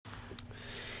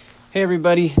Hey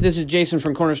everybody, this is Jason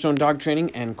from Cornerstone Dog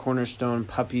Training and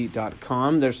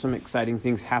CornerstonePuppy.com. There's some exciting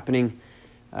things happening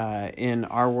in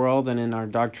our world and in our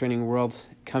dog training world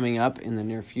coming up in the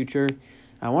near future.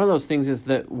 One of those things is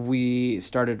that we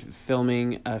started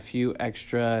filming a few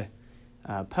extra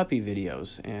puppy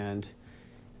videos, and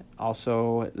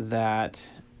also that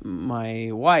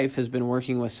my wife has been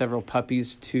working with several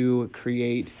puppies to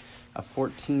create a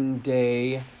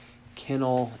 14-day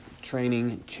kennel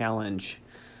training challenge,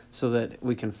 so that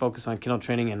we can focus on kennel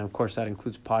training, and of course that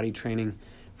includes potty training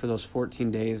for those 14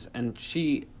 days. And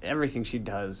everything she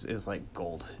does is like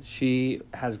gold. She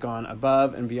has gone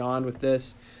above and beyond with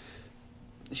this.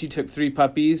 She took 3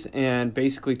 puppies and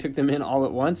basically took them in all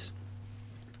at once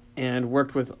and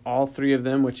worked with all 3 of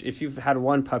them, which if you've had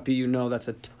 1 puppy, you know that's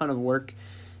a ton of work,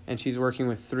 and she's working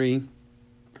with 3.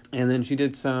 And then she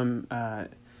did some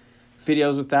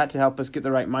videos with that to help us get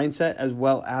the right mindset, as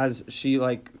well as she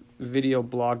video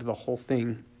blogged the whole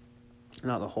thing.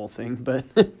 Not the whole thing, but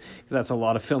because that's a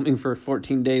lot of filming for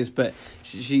 14 days. But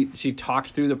she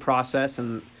talked through the process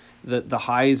and the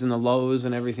highs and the lows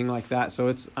and everything like that.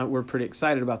 So we're pretty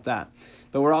excited about that.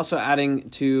 But we're also adding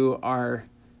to our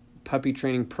puppy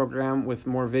training program with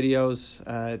more videos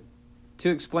to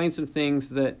explain some things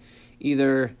that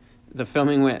either the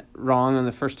filming went wrong on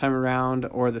the first time around,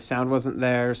 or the sound wasn't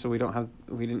there, so we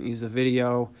didn't use the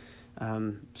video.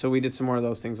 So we did some more of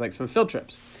those things, like some field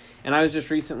trips. And I was just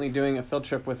recently doing a field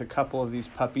trip with a couple of these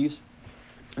puppies,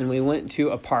 and we went to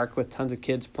a park with tons of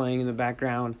kids playing in the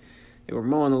background. They were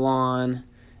mowing the lawn.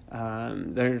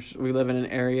 We live in an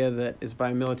area that is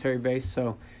by a military base,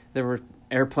 so there were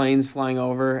airplanes flying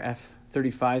over,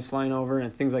 F-35s flying over,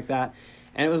 and things like that.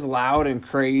 And it was loud and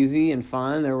crazy and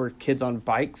fun. There were kids on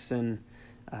bikes and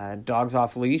dogs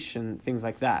off leash and things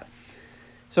like that.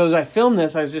 So as I filmed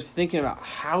this, I was just thinking about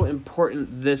how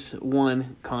important this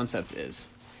one concept is.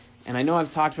 And I know I've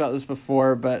talked about this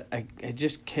before, but it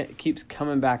just keeps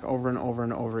coming back over and over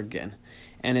and over again.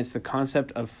 And it's the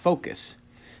concept of focus.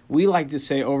 We like to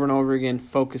say over and over again,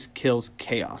 focus kills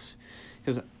chaos.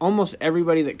 Because almost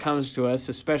everybody that comes to us,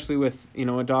 especially with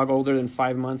a dog older than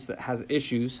 5 months that has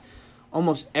issues,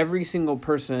 almost every single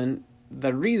person,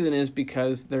 the reason is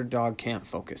because their dog can't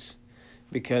focus.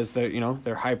 Because they're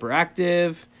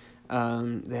hyperactive,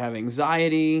 they have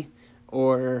anxiety,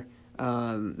 or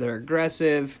they're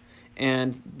aggressive,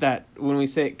 and that when we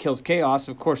say it kills chaos,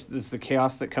 of course, this is the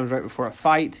chaos that comes right before a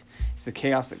fight. It's the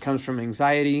chaos that comes from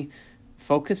anxiety.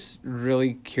 Focus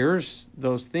really cures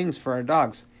those things for our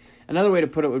dogs. Another way to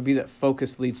put it would be that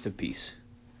focus leads to peace.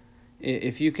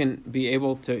 If you can be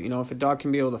able to, if a dog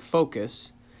can be able to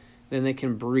focus, then they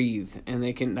can breathe, and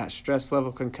that stress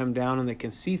level can come down, and they can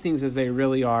see things as they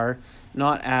really are,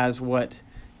 not as what,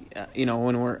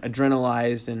 when we're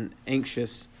adrenalized and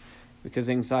anxious, because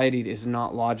anxiety is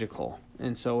not logical.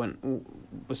 And so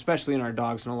especially in our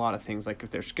dogs and a lot of things, like if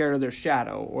they're scared of their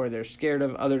shadow or they're scared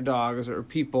of other dogs or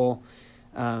people,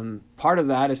 part of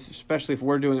that, especially if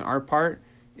we're doing our part,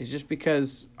 is just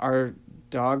because our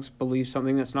dogs believe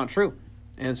something that's not true.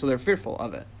 And so they're fearful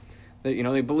of it. That,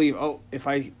 they believe, if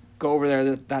I go over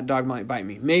there, that dog might bite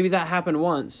me. Maybe that happened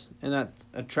once, and that's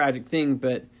a tragic thing,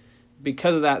 but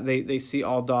because of that, they see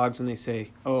all dogs and they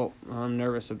say, I'm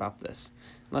nervous about this.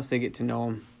 Unless they get to know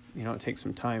them, it takes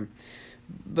some time.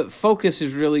 But focus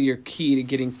is really your key to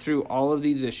getting through all of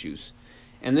these issues.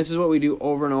 And this is what we do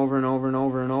over and over and over and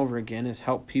over and over again, is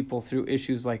help people through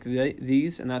issues like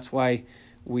these. And that's why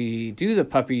we do the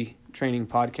Puppy Training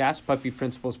Podcast, Puppy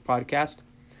Principles Podcast,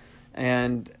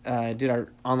 and did our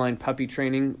online puppy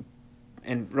training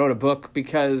and wrote a book,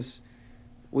 because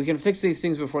we can fix these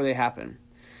things before they happen.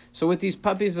 So with these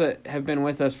puppies that have been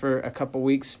with us for a couple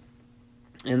weeks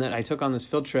and that I took on this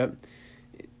field trip,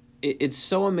 it's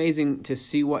so amazing to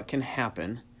see what can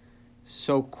happen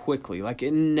so quickly. Like,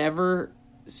 it never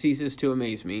ceases to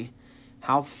amaze me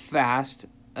how fast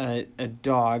a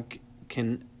dog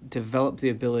can develop the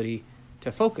ability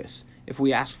to focus if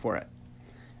we ask for it.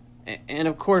 And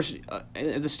of course,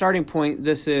 the starting point,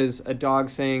 this is a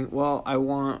dog saying, well, I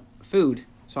want food,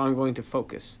 so I'm going to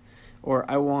focus. Or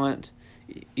I want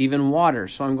even water,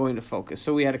 so I'm going to focus.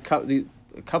 So we had a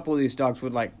couple of these dogs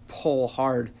would pull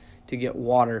hard to get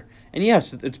water. And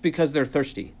yes, it's because they're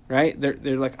thirsty, right? They're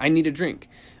like, I need a drink.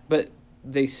 But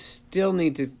they still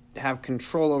need to have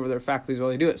control over their faculties while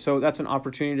they do it. So that's an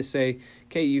opportunity to say,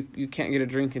 okay, you can't get a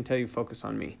drink until you focus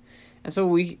on me. And so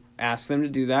we ask them to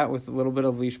do that with a little bit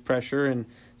of leash pressure and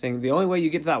saying the only way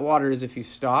you get to that water is if you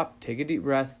stop, take a deep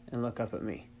breath, and look up at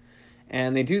me.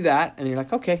 And they do that, and you're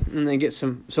like, okay, and they get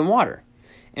some water.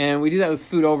 And we do that with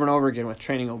food over and over again with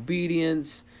training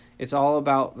obedience. It's all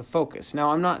about the focus.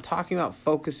 Now, I'm not talking about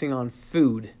focusing on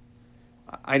food.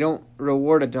 I don't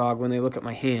reward a dog when they look at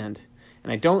my hand.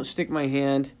 And I don't stick my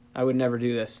hand. I would never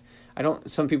do this.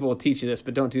 Some people will teach you this,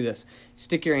 but don't do this.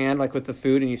 Stick your hand like with the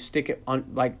food and you stick it on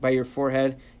like by your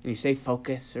forehead and you say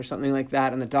focus or something like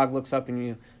that. And the dog looks up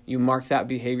and you mark that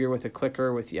behavior with a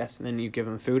clicker with yes, and then you give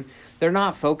them food. They're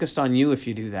not focused on you if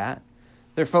you do that.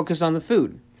 They're focused on the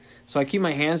food. So I keep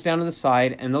my hands down to the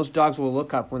side, and those dogs will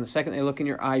look up. When the second they look in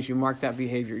your eyes, you mark that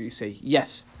behavior. You say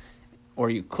yes, or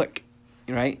you click,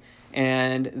 right?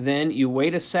 And then you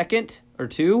wait a second or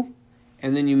two,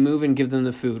 and then you move and give them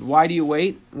the food. Why do you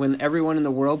wait when everyone in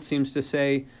the world seems to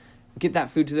say, get that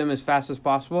food to them as fast as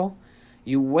possible?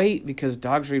 You wait because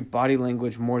dogs read body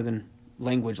language more than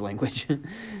language.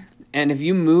 And if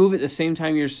you move at the same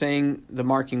time you're saying the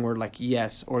marking word like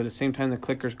yes, or the same time the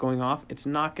clicker's going off, it's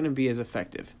not going to be as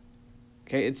effective.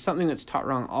 Okay, it's something that's taught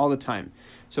wrong all the time.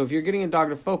 So if you're getting a dog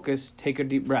to focus, take a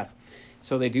deep breath.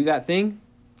 So they do that thing,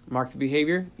 mark the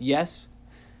behavior, yes.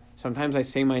 Sometimes I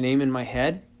say my name in my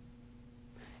head,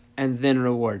 and then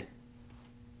reward.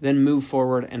 Then move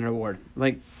forward and reward.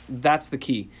 Like, that's the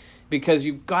key. Because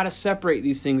you've got to separate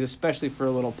these things, especially for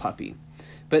a little puppy.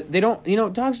 But they don't,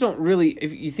 dogs don't really,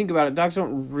 if you think about it, dogs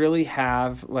don't really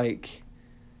have, they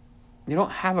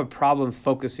don't have a problem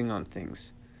focusing on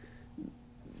things.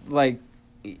 Like,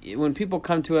 when people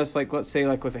come to us, like, let's say,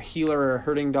 like, with a healer or a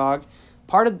herding dog,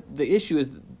 part of the issue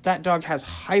is that dog has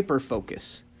hyper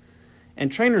focus. And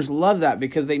trainers love that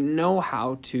because they know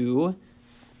how to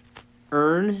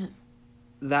earn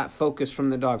that focus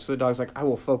from the dog. So the dog's like, I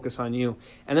will focus on you.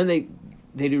 And then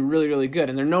they do really, really good.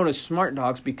 And they're known as smart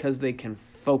dogs because they can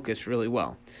focus really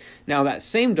well. Now, that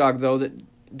same dog, though, that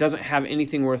doesn't have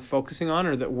anything worth focusing on,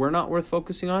 or that we're not worth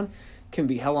focusing on, can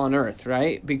be hell on earth,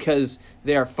 right? Because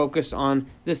they are focused on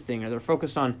this thing, or they're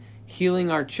focused on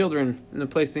healing our children in the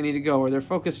place they need to go, or they're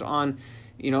focused on,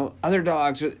 other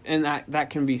dogs, and that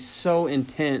can be so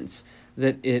intense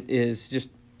that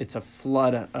it's a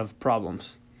flood of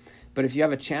problems. But if you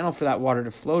have a channel for that water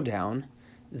to flow down,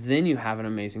 then you have an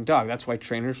amazing dog. That's why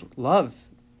trainers love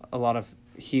a lot of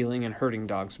healing and herding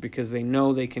dogs, because they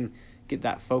know they can get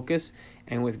that focus,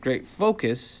 and with great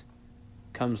focus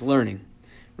comes learning.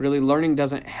 Really, learning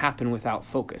doesn't happen without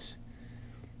focus.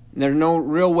 There's no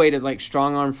real way to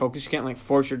strong arm focus. You can't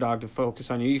force your dog to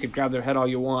focus on you. You could grab their head all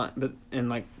you want, but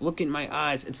look in my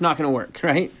eyes. It's not going to work,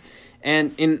 right?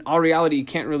 And in all reality, you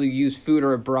can't really use food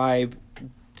or a bribe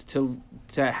to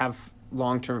have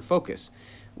long-term focus.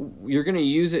 You're going to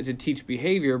use it to teach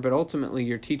behavior, but ultimately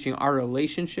you're teaching our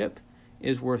relationship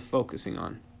is worth focusing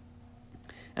on.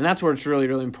 And that's where it's really,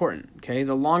 really important, okay?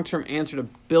 The long-term answer to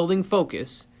building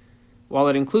focus, while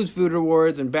it includes food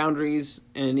rewards and boundaries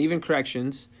and even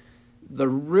corrections, the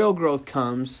real growth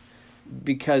comes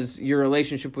because your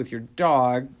relationship with your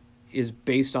dog is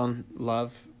based on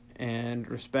love and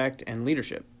respect and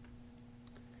leadership.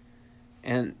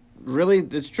 And really,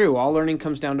 it's true. All learning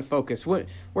comes down to focus. Where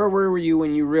were you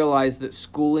when you realized that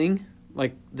schooling,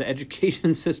 like the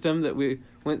education system that we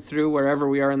went through wherever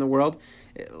we are in the world,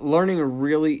 learning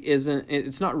really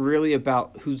it's not really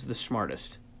about who's the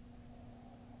smartest.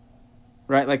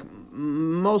 Right? Like,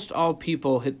 most all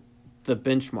people hit the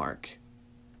benchmark.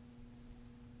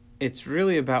 It's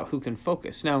really about who can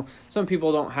focus. Now, some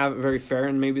people don't have it very fair,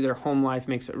 and maybe their home life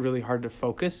makes it really hard to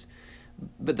focus.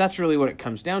 But that's really what it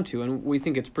comes down to. And we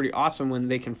think it's pretty awesome when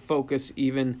they can focus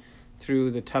even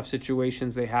through the tough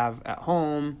situations they have at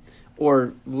home,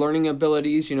 or learning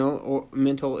abilities, or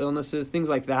mental illnesses, things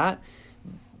like that.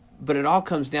 But it all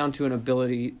comes down to an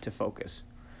ability to focus.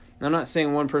 And I'm not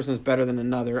saying one person is better than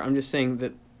another. I'm just saying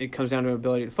that it comes down to an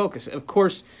ability to focus. Of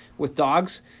course, with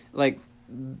dogs,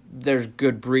 there's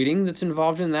good breeding that's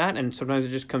involved in that, and sometimes it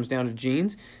just comes down to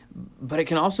genes. But it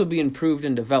can also be improved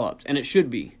and developed, and it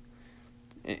should be.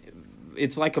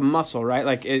 It's like a muscle,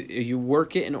 right? You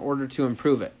work it in order to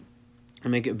improve it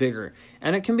and make it bigger.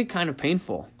 And it can be kind of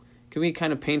painful. It can be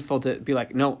kind of painful to be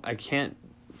like, no, I can't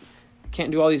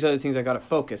do all these other things. I got to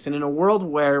focus. And in a world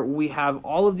where we have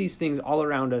all of these things all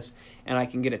around us, and I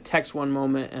can get a text one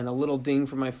moment and a little ding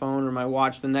from my phone or my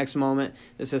watch the next moment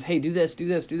that says, hey, do this, do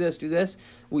this, do this, do this.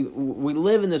 We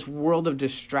live in this world of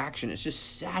distraction. It's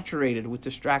just saturated with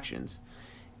distractions.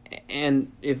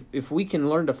 And if we can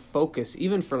learn to focus,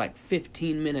 even for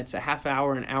 15 minutes, a half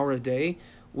hour, an hour a day,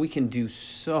 we can do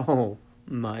so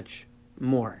much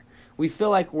more. We feel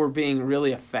like we're being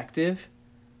really effective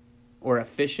or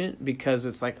efficient because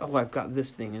it's I've got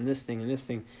this thing and this thing and this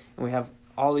thing, and we have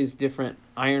all these different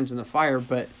irons in the fire,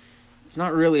 but it's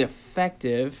not really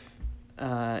effective.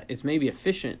 It's maybe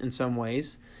efficient in some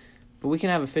ways, but we can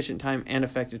have efficient time and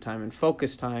effective time, and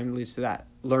focus time leads to that,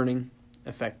 learning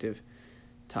effective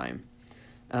time.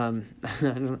 I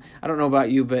don't know about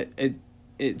you, but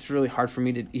it's really hard for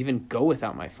me to even go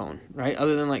without my phone, right?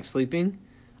 Other than like sleeping,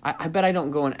 I bet I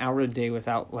don't go an hour a day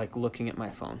without like looking at my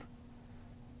phone,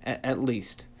 at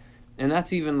least. And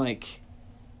that's even like,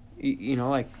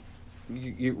 like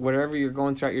you whatever you're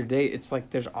going throughout your day, it's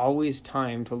like there's always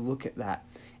time to look at that.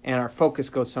 And our focus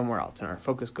goes somewhere else, and our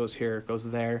focus goes here, it goes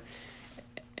there.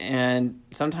 And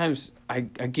sometimes I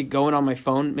get going on my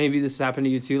phone. Maybe this has happened to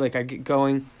you too. Like I get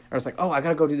going, or it's like, oh, I got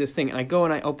to go do this thing. And I go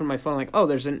and I open my phone like, oh,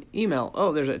 there's an email.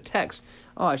 Oh, there's a text.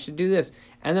 Oh, I should do this.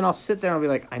 And then I'll sit there and I'll be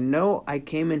like, I know I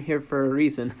came in here for a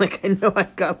reason. Like I know I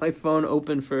got my phone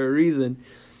open for a reason,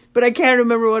 but I can't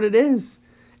remember what it is.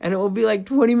 And it will be like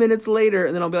 20 minutes later.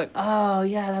 And then I'll be like, oh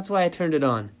yeah, that's why I turned it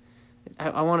on.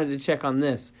 I wanted to check on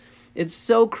this. It's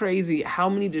so crazy how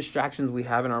many distractions we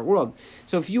have in our world.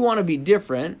 So if you want to be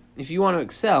different, if you want to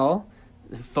excel,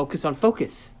 focus on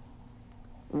focus.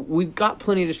 We've got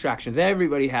plenty of distractions.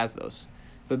 Everybody has those.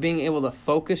 But being able to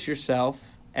focus yourself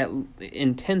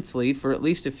intensely for at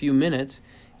least a few minutes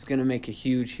is going to make a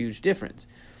huge, huge difference.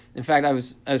 In fact, I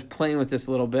was playing with this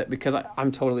a little bit because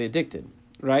I'm totally addicted,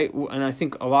 right? And I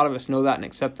think a lot of us know that and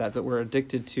accept that we're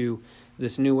addicted to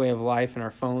this new way of life and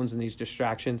our phones and these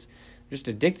distractions. Just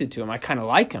addicted to them. I kind of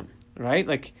like them, right?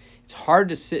 Like it's hard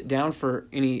to sit down for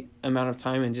any amount of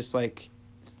time and just like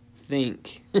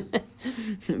think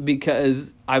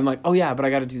because I'm like, oh yeah, but I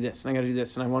got to do this and I got to do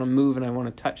this and I want to move and I want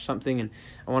to touch something and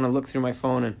I want to look through my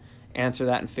phone and answer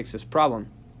that and fix this problem.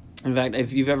 In fact,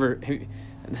 if you've ever,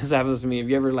 this happens to me, have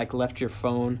you ever like left your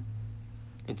phone?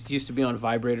 It used to be on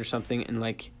vibrate or something and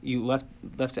like you left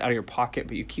it out of your pocket,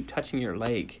 but you keep touching your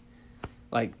leg,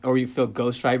 like, or you feel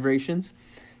ghost vibrations.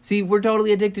 See, we're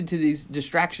totally addicted to these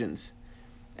distractions.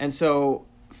 And so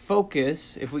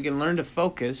focus, if we can learn to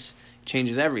focus,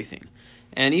 changes everything.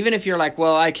 And even if you're like,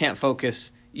 well, I can't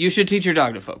focus, you should teach your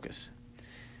dog to focus.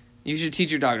 You should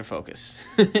teach your dog to focus.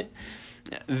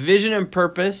 Vision and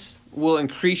purpose will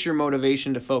increase your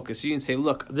motivation to focus. You can say,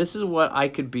 look, this is what I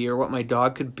could be or what my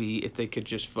dog could be if they could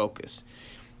just focus.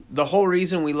 The whole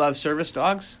reason we love service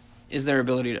dogs is their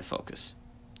ability to focus.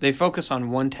 They focus on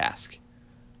one task,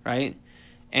 right?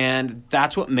 And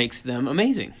that's what makes them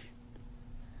amazing.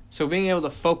 So being able to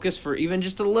focus for even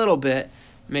just a little bit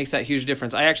makes that huge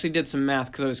difference. I actually did some math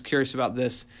because I was curious about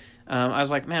this. I was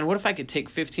like, man, what if I could take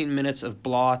 15 minutes of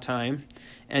blah time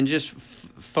and just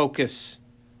focus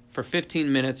for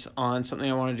 15 minutes on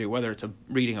something I want to do, whether it's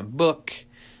reading a book,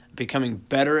 becoming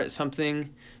better at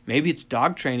something, maybe it's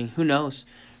dog training, who knows,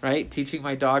 right? Teaching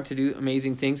my dog to do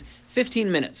amazing things. 15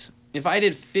 minutes. If I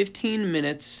did 15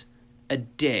 minutes a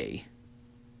day,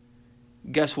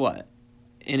 guess what?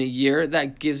 In a year,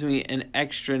 that gives me an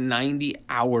extra 90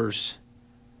 hours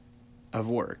of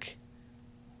work.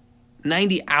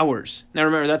 90 hours. Now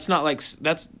remember, that's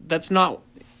not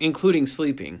including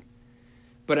sleeping.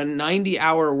 But a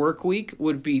 90-hour work week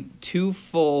would be 2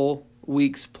 full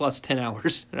weeks plus 10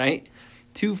 hours, right?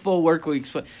 2 full work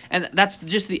weeks. And that's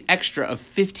just the extra of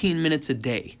 15 minutes a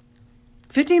day.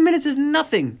 15 minutes is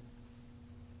nothing.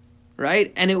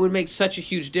 Right? And it would make such a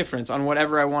huge difference on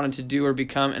whatever I wanted to do or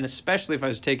become. And especially if I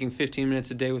was taking 15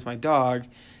 minutes a day with my dog,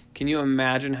 can you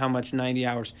imagine how much 90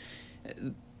 hours?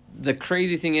 The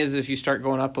crazy thing is if you start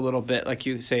going up a little bit, like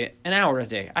you say, an hour a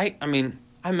day. I mean,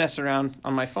 I mess around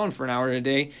on my phone for an hour a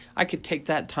day. I could take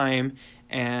that time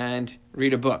and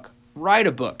read a book, write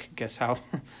a book. Guess how?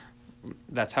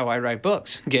 That's how I write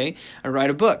books, okay? I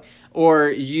write a book. Or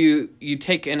you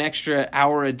take an extra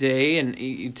hour a day and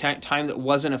you time that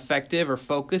wasn't effective or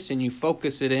focused and you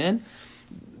focus it in.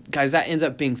 Guys, that ends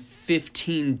up being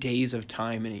 15 days of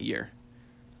time in a year.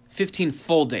 15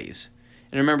 full days.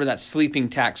 And remember, that's sleeping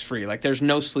tax-free. Like there's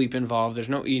no sleep involved. There's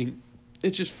no eating.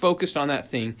 It's just focused on that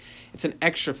thing. It's an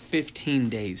extra 15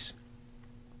 days.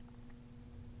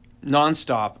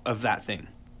 Nonstop of that thing.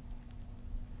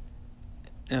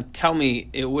 Now tell me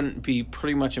it wouldn't be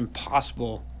pretty much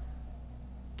impossible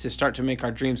to start to make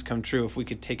our dreams come true if we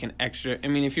could take an extra... I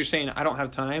mean, if you're saying, I don't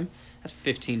have time, that's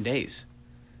 15 days.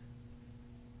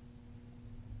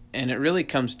 And it really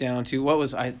comes down to,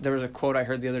 there was a quote I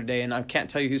heard the other day, and I can't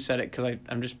tell you who said it because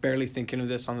I'm just barely thinking of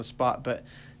this on the spot, but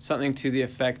something to the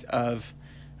effect of,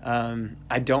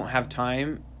 I don't have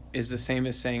time is the same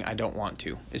as saying I don't want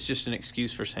to. It's just an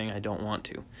excuse for saying I don't want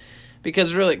to.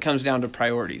 Because really it comes down to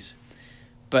priorities.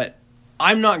 But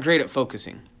I'm not great at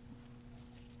focusing.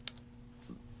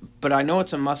 But I know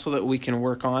it's a muscle that we can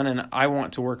work on, and I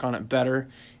want to work on it better.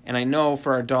 And I know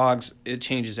for our dogs, it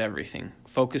changes everything.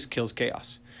 Focus kills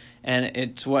chaos. And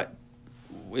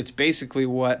it's basically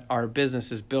what our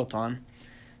business is built on.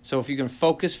 So if you can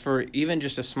focus for even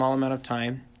just a small amount of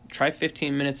time, try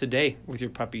 15 minutes a day with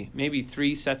your puppy, maybe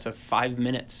 3 sets of 5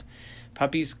 minutes.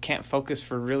 Puppies can't focus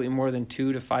for really more than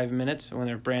 2 to 5 minutes when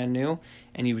they're brand new,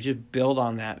 and you just build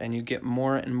on that, and you get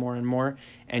more and more and more,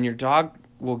 and your dog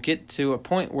will get to a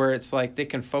point where it's like they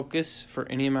can focus for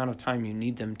any amount of time you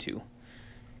need them to.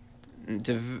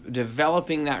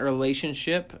 Developing that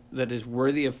relationship that is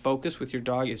worthy of focus with your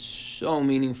dog is so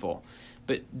meaningful.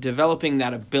 But developing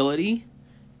that ability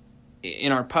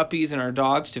in our puppies and our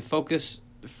dogs to focus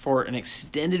for an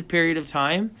extended period of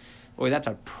time, boy, that's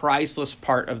a priceless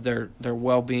part of their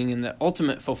well-being and the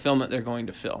ultimate fulfillment they're going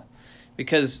to feel.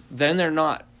 Because then they're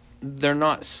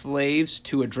not slaves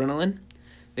to adrenaline.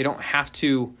 They don't have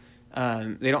to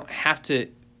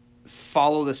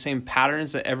follow the same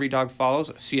patterns that every dog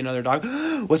follows. See another dog,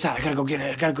 what's that? I gotta go get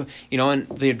it. I gotta go. And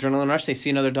the adrenaline rush, they see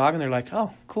another dog and they're like,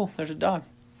 oh, cool, there's a dog.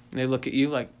 And they look at you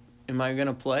like, am I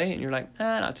gonna play? And you're like,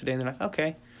 not today. And they're like,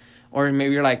 okay. Or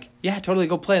maybe you're like, yeah, totally,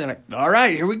 go play. And they're like, all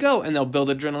right, here we go. And they'll build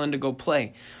adrenaline to go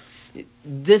play.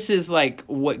 This is like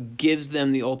what gives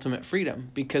them the ultimate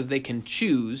freedom, because they can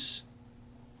choose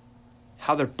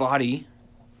how their body,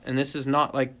 and this is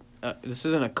not like, this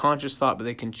isn't a conscious thought, but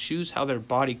they can choose how their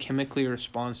body chemically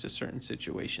responds to certain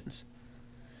situations.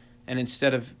 And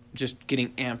instead of just getting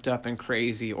amped up and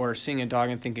crazy or seeing a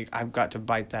dog and thinking, I've got to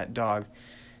bite that dog,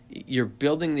 you're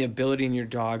building the ability in your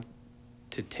dog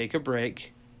to take a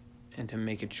break and to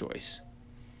make a choice.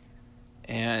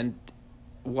 And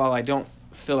while I don't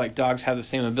feel like dogs have the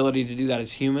same ability to do that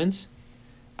as humans,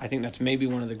 I think that's maybe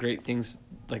one of the great things,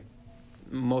 like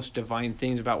most divine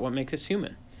things about what makes us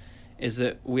human, is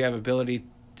that we have ability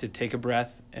to take a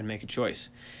breath and make a choice.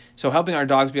 So helping our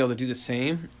dogs be able to do the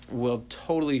same will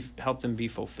totally help them be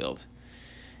fulfilled.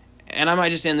 And I might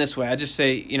just end this way. I just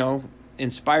say,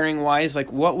 inspiring wise,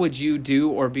 like what would you do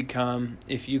or become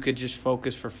if you could just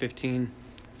focus for 15,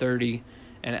 30,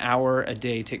 an hour a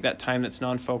day, take that time that's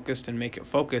non-focused and make it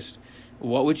focused?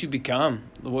 What would you become?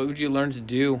 What would you learn to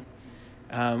do?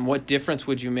 What difference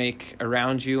would you make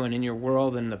around you and in your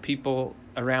world and the people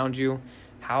around you?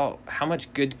 How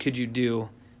much good could you do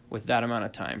with that amount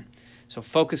of time? So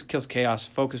focus kills chaos.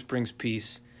 Focus brings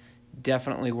peace.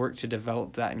 Definitely work to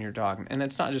develop that in your dog. And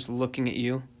it's not just looking at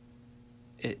you.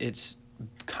 It's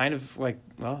kind of like,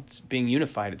 it's being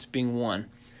unified. It's being one.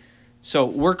 So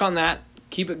work on that.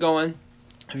 Keep it going.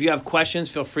 If you have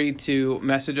questions, feel free to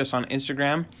message us on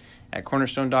Instagram at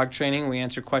Cornerstone Dog Training. We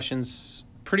answer questions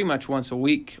pretty much once a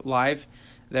week live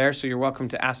there, so you're welcome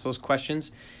to ask those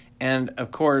questions. And,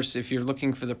 of course, if you're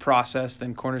looking for the process,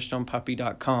 then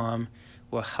cornerstonepuppy.com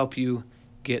will help you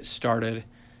get started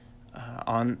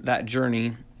on that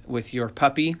journey with your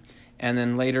puppy, and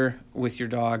then later with your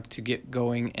dog to get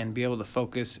going and be able to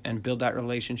focus and build that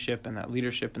relationship and that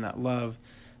leadership and that love,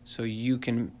 so you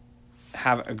can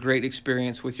have a great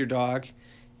experience with your dog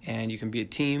and you can be a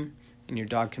team and your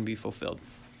dog can be fulfilled.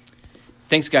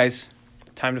 Thanks, guys.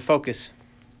 Time to focus.